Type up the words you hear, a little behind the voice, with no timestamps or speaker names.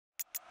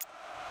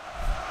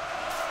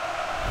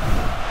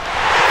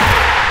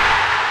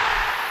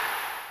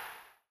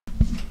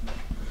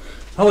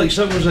Alex,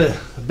 that was a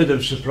bit of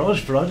a surprise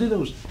Friday. That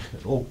was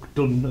all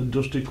done and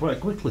dusted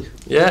quite quickly.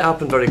 Yeah, it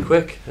happened very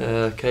quick.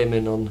 Came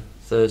in on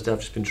Thursday.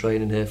 I've just been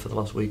training here for the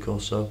last week or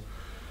so,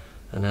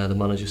 and the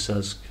manager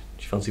says,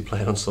 "Do you fancy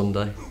playing on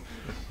Sunday?"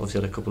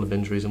 Obviously had a couple of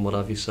injuries and what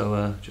have you,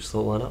 so just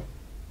thought, why not?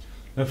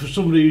 Now, for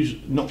somebody who's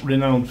not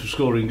renowned for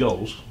scoring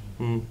goals,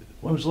 when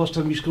was the last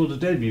time you scored a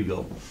debut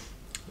goal?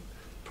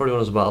 Probably when I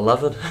was about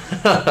 11.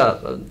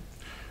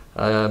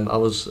 I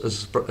was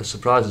as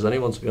surprised as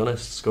anyone, to be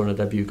honest, scoring a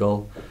debut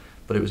goal.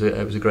 But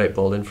it was a great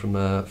ball in from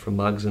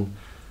Mags, and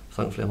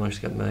thankfully I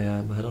managed to get my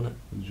head on it.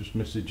 You just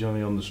missed it,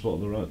 Johnny, on the spot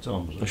at the right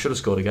time, was it? I should have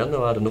scored again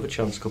though. I had another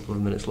chance a couple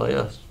of minutes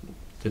later.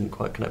 Didn't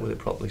quite connect with it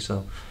properly,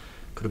 so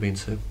could have been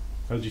two.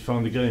 How did you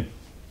find the game?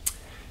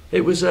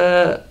 It was.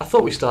 I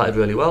thought we started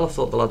really well. I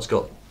thought the lads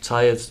got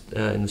tired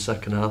in the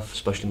second half,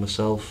 especially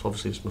myself.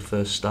 Obviously, it's my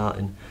first start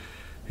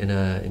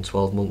in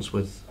 12 months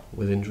with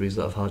injuries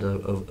that I've had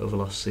over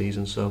last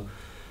season. So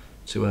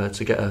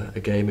to get a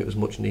game, it was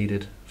much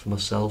needed for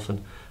myself,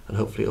 and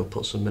hopefully it'll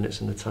put some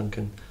minutes in the tank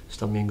and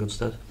stand me in good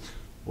stead.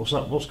 What's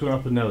going to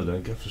happen now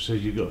then? Gaffer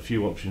says you've got a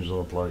few options on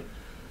the plate.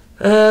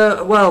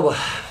 Well,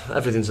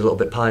 everything's a little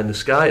bit pie in the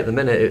sky at the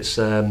minute. It's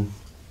a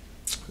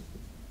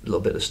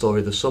little bit of the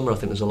story of the summer. I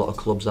think there's a lot of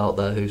clubs out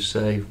there who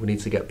say we need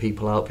to get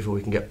people out before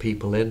we can get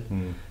people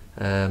in.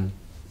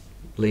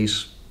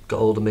 Lee's got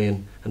hold of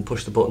me and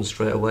pushed the button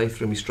straight away,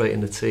 threw me straight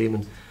in the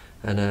team,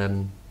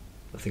 and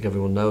I think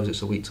everyone knows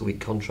it's a week-to-week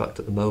contract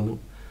at the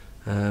moment.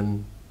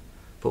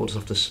 But we'll just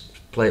have to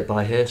play it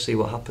by here, see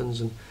what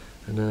happens, and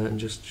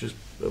just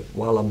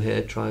while I'm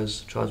here, try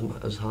as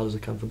hard as I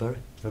can for Bury.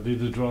 Have you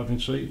the driving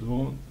seat at the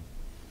moment?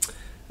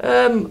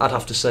 I'd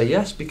have to say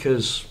yes,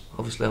 because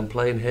obviously I'm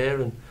playing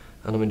here and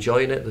I'm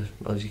enjoying it.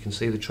 As you can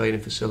see, the training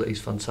facility is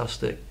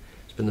fantastic.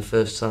 It's been the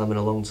first time in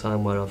a long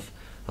time where I've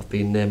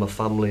been near my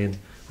family and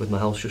with my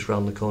house just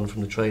round the corner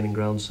from the training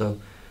ground, so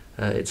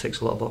it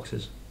ticks a lot of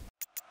boxes.